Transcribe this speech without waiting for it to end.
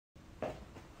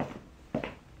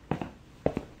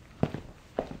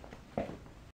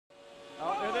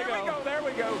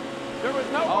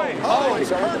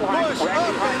Kurt Busch up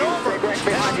and over.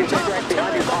 And on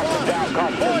top of turn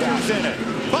one. Boyer's in it.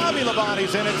 Bobby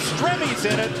Labonte's in it. Stremmy's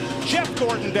in it. Jeff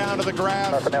Gordon down to the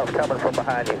grab. Nothing else coming from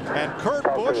behind you. And Kurt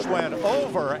Busch went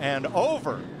over and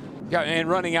over. Yeah, and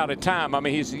running out of time. I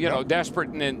mean, he's, desperate.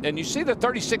 And you see the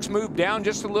 36 move down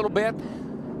just a little bit.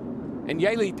 And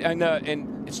Yaley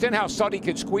and Stenhouse thought he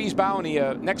could squeeze by on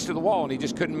the next to the wall, and he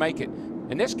just couldn't make it.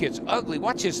 And this kid's ugly.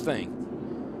 Watch his thing.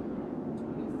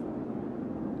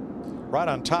 Right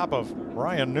on top of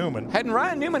Ryan Newman. Hadn't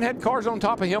Ryan Newman had cars on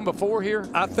top of him before here?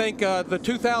 I think the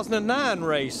 2009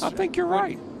 race. I think you're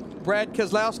right. Brad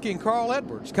Keselowski and Carl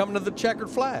Edwards coming to the checkered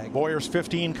flag. Boyer's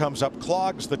 15 comes up,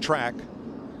 clogs the track.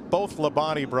 Both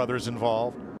Labonte brothers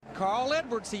involved. Carl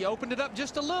Edwards, he opened it up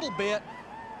just a little bit.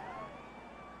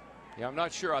 Yeah, I'm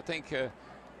not sure. I think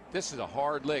this is a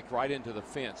hard lick right into the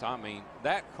fence. I mean,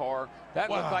 that car, that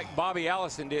looked like Bobby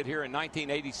Allison did here in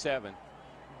 1987.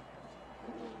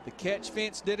 The catch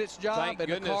fence did its job,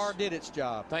 and the car did its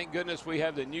job. Thank goodness we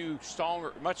have the new,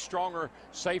 stronger, much stronger,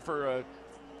 safer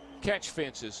catch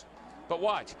fences. But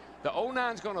watch, the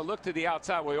 09's going to look to the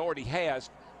outside where he already has.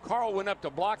 Carl went up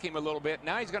to block him a little bit.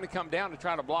 Now he's going to come down to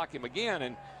try to block him again,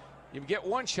 and you get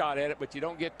one shot at it, but you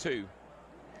don't get two.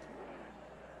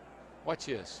 Watch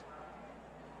this.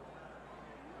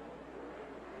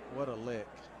 What a lick.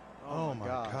 Oh my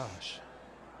gosh.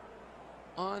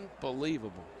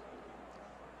 Unbelievable.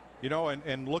 You know,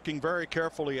 and looking very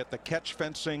carefully at the catch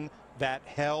fencing that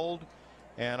held,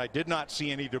 and I did not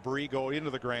see any debris go into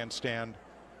the grandstand.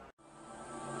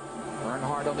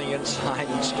 Earnhardt on the inside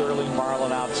and Sterling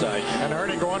Marlin outside. And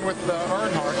Ernie going with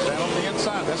Earnhardt down on the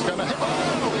inside. That's going to hit.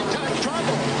 Oh, big time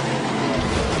trouble.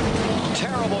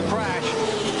 Terrible crash.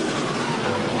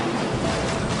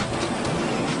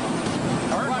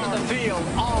 Front of the field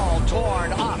all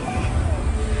torn up.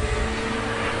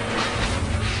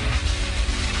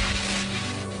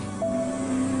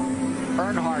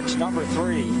 Earnhardt's number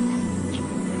 3.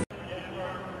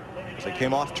 As they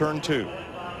came off turn 2.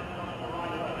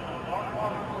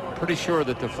 Pretty sure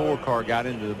that the 4 car got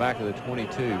into the back of the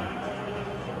 22.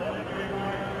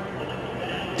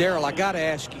 Darrell, I got to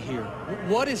ask you here.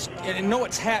 What is, and I know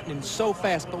it's happening so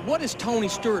fast, but what is Tony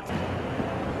Stewart?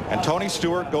 And Tony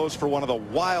Stewart goes for one of the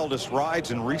wildest rides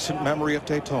in recent memory of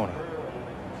Daytona.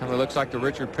 Kind of looks like the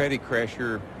Richard Petty crash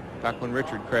here, back when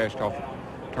Richard crashed off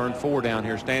turn 4 down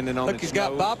here, standing on Look, he's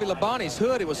got Bobby Labonte's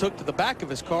hood. It was hooked to the back of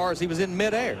his car as he was in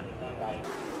midair.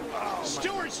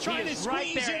 Stewart's trying to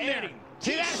squeeze in there.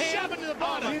 See that He's shoving to the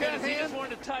bottom. He just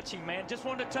wanted to touch him, man. Just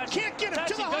wanted to touch him. Can't get him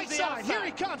to the high side. Here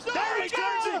he comes. No, There he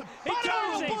turns goes. him. He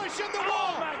turns him. Busch in the Oh,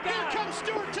 wall. my Here God. comes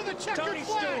Stewart to the checkered Tony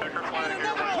flag. Stewart. And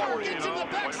another car gets in the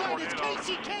backside. It's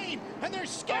Casey Kane. And they're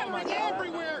scattering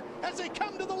everywhere as they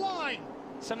come to the line.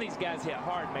 Some of these guys hit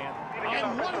hard, man.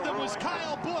 And one of them was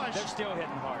Kyle Busch. They're still hitting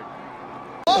hard.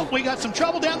 Oh, we got some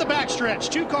trouble down the backstretch.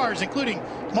 2 cars, including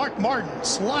Mark Martin,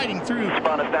 sliding through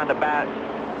Spun us down the back.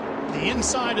 the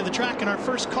inside of the track in our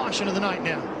first caution of the night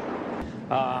now.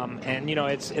 And you know,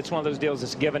 it's one of those deals.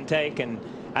 It's give and take, and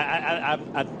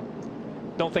I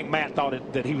don't think Matt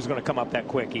thought that he was going to come up that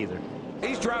quick either.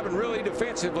 He's driving really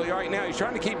defensively right now. He's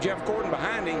trying to keep Jeff Gordon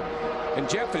behind him, and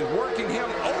Jeff is working him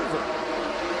over.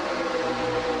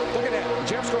 Look at that.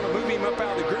 Jeff's going to move him up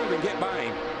out of the groove and get by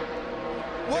him.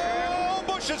 Whoa,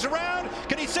 Busch is around.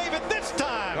 Can he save it this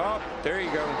time? Oh, there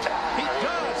you go. He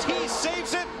does. He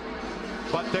saves it.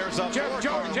 But there's a Jeff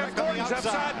Gordon's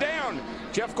upside down.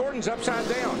 Jeff Gordon's upside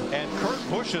down. And Kurt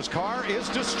Busch's car is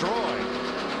destroyed.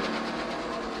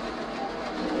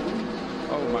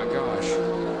 Oh, my gosh.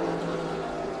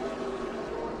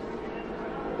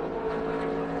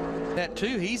 That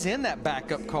too, he's in that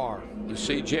backup car. You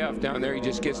see Jeff down there. He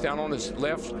just gets down on his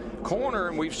left corner,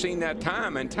 and we've seen that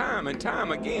time and time and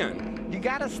time again. You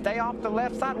got to stay off the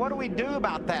left side. What do we do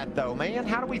about that, though, man?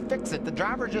 How do we fix it? The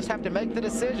drivers just have to make the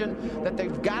decision that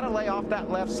they've got to lay off that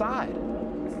left side.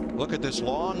 Look at this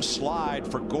long slide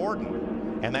for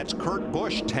Gordon. And that's Kurt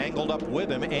Busch tangled up with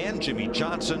him and Jimmy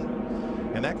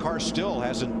Johnson. And that car still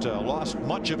hasn't lost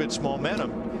much of its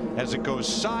momentum as it goes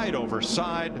side over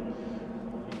side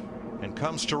and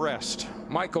comes to rest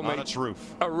Michael on made its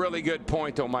roof. A really good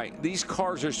point, though, Mike. These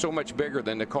cars are so much bigger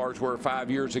than the cars were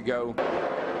 5 years ago.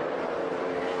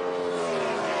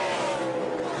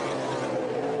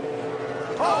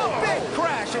 Oh, big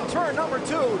crash in turn number 2.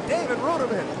 David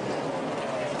Ruderman.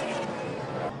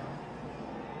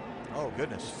 Oh,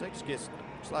 goodness. 6 gets,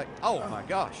 it's like, oh, my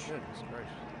gosh. Goodness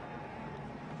gracious.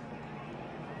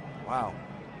 Wow.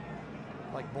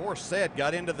 Like Boris said,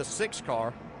 got into the 6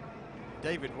 car.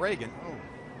 David Reagan. Oh,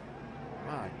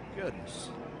 my goodness.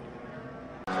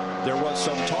 There was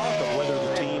some talk of whether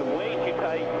the team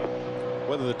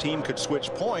whether the team could switch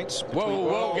points. Whoa,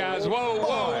 whoa, guys. Whoa,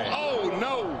 whoa. Oh,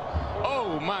 no.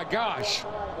 Oh, my gosh.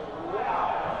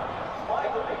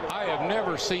 I have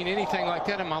never seen anything like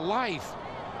that in my life.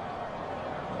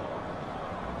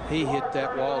 He hit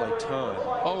that wall a ton.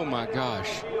 Oh, my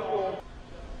gosh.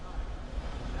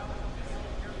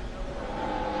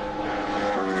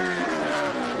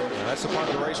 That's a part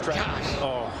of the racetrack. Gosh.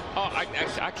 Oh,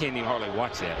 I can't even hardly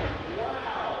watch that.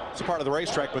 It's a part of the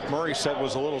racetrack, but Murray said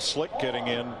was a little slick getting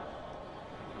in.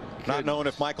 Not knowing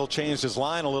if Michael changed his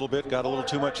line a little bit, got a little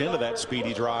too much into that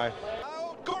speedy dry.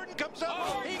 Oh, Gordon comes up.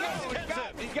 Oh, he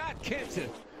got Kenseth.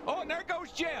 Oh, and there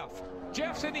goes Jeff.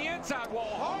 Jeff's in the inside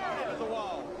wall, hard into the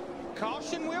wall.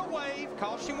 Caution will wave.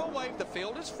 Caution will wave. The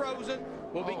field is frozen.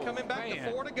 We'll be coming back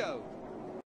to 4 to go.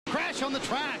 Crash on the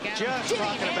track. Just Jimmy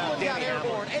talking about Hamlin got Danny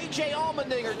airborne. A.J.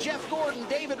 Allmendinger, Jeff Gordon,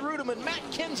 David Rudiman, Matt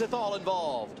Kenseth all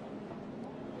involved.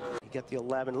 You get the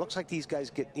 11. Looks like these guys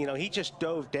get, you know, he just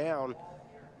dove down.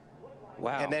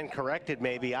 Wow. And then corrected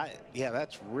maybe. Yeah,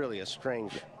 that's really a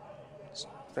strange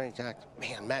act.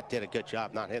 Man, Matt did a good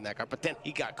job not hitting that car, but then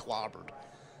he got clobbered.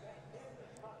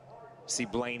 See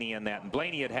Blaney in that. And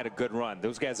Blaney had a good run.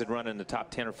 Those guys had run in the top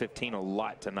 10 or 15 a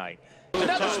lot tonight.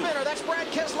 Another spinner. That's Brad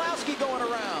Keselowski going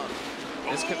around.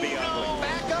 This could be ugly.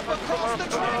 Back up across the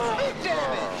track. Big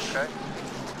damage.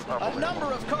 A number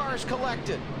of cars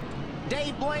collected.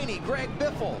 Dave Blaney, Greg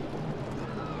Biffle.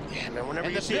 Yeah, man, whenever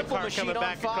And you the see a Biffle car machine coming on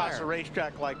back across fire. a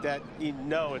racetrack like that, you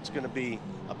know it's going to be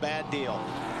a bad deal.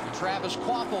 Travis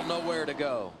Kvapil nowhere to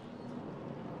go.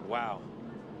 Wow.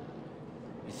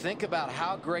 You think about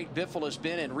how great Biffle has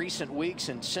been in recent weeks,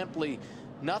 and simply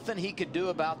nothing he could do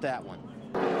about that one.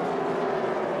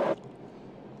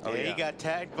 Oh, yeah, he got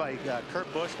tagged by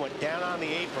Kurt Busch, went down on the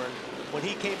apron. When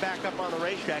he came back up on the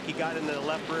racetrack, he got into the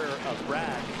left rear of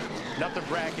Brad. Nothing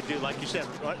Brad could do, like you said.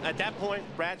 At that point,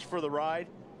 Brad's for the ride,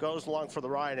 goes along for the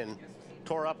ride, and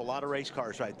tore up a lot of race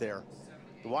cars right there.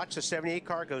 Watch the 78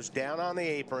 car goes down on the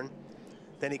apron,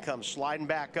 then he comes sliding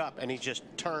back up, and he just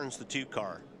turns the 2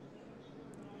 car.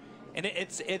 And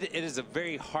it is a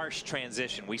very harsh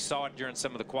transition. We saw it during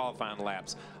some of the qualifying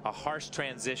laps. A harsh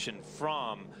transition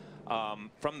from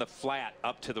the flat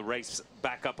up to the race,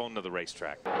 back up onto the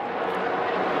racetrack.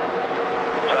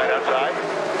 Outside.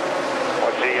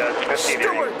 What's the 15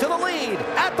 Stewart to the lead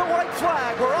at the white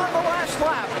flag. We're on the last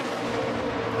lap.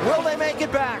 Will they make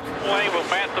it back? Wayne will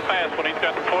pass the fast when he's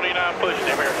got the 49 pushing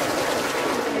him here.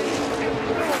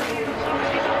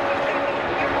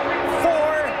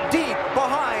 4 deep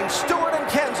behind Stewart and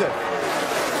Kenseth.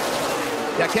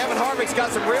 Yeah, Kevin Harvick's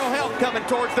got some real help coming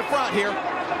towards the front here.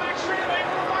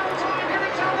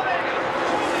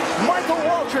 Michael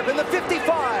Waltrip in the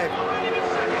 55.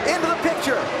 Into the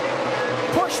picture.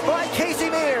 Pushed by Casey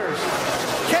Mears.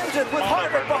 Kenseth with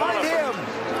Harvick behind him.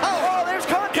 Oh, there's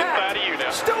contact.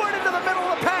 Stewart into the middle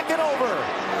of the pack and over.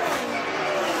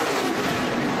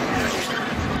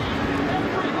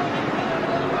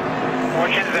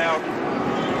 Fortune's out.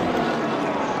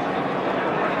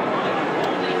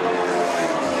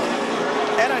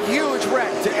 And a huge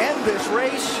wreck to end this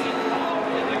race.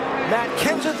 Matt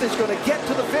Kenseth is going to get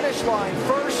to the finish line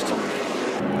first.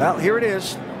 Well, here it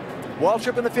is.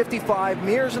 Waltrip in the 55,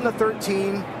 Mears in the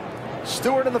 13,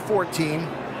 Stewart in the 14. You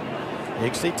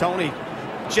can see Tony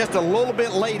just a little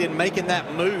bit late in making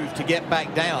that move to get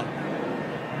back down.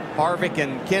 Harvick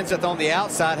and Kenseth on the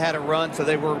outside had a run, so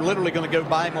they were literally going to go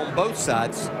by him on both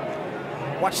sides.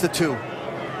 Watch the 2.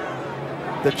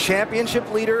 The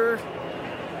championship leader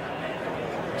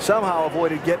somehow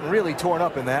avoided getting really torn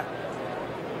up in that.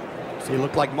 See, it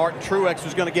looked like Martin Truex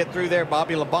was going to get through there.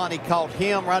 Bobby Labonte caught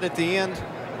him right at the end.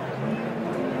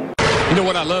 You know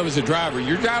what I love as a driver?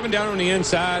 You're driving down on the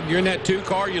inside. You're in that 2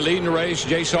 car. You're leading the race.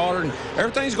 Jay Sauter, and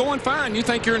everything's going fine. You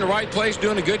think you're in the right place,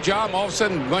 doing a good job. And all of a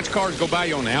sudden, a bunch of cars go by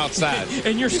you on the outside.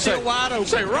 And you're still wide open.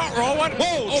 Say, what?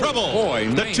 Whoa, trouble. Boy,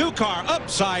 the man. 2 car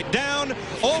upside down,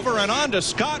 over and on to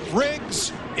Scott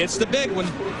Riggs. It's the big one.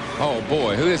 Oh,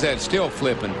 boy. Who is that still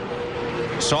flipping?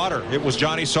 Sauter. It was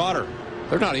Johnny Sauter.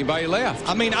 There's not anybody left.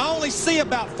 I mean, I only see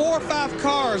about 4 or 5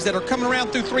 cars that are coming around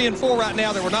through 3 and 4 right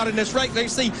now that were not in this race. They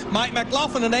see Mike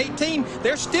McLaughlin in 18.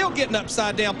 They're still getting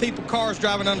upside down people, cars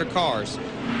driving under cars.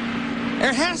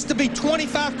 There has to be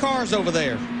 25 cars over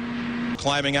there.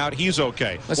 Climbing out, he's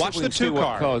okay. Watch the 2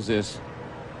 car. What caused this?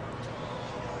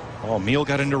 Oh, Meal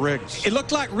got into Riggs. It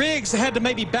looked like Riggs had to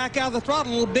maybe back out of the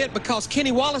throttle a little bit because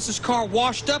Kenny Wallace's car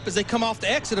washed up as they come off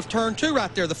the exit of turn 2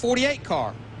 right there, the 48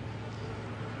 car.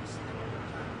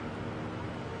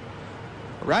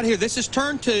 Right here, this is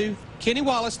turn 2. Kenny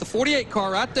Wallace, the 48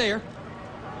 car right there.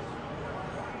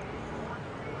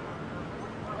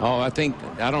 Oh, I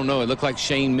don't know. It looked like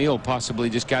Shane Meal possibly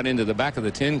just got into the back of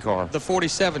the 10 car. The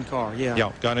 47 car, yeah.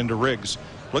 Yeah, got into Riggs.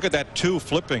 Look at that 2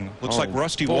 flipping. Looks like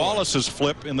Rusty Wallace's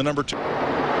flip in the number 2.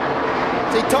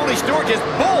 See, Tony Stewart just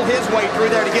bulled his way through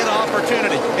there to get an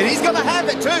opportunity, and he's going to have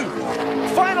it too.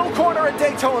 Final corner at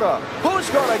Daytona. Who's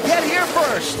going to get here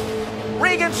first?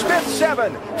 Regan Smith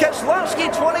 7, Keselowski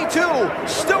 22,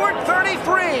 Stewart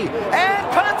 33, and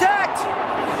contact!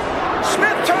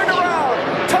 Smith turned around.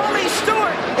 Tony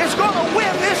Stewart is going to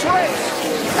win this race.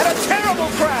 And a terrible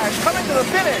crash coming to the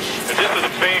finish. This is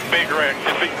a big, big wreck.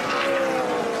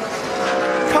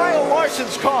 Kyle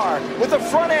Larson's car with the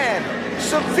front end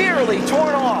severely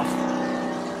torn off.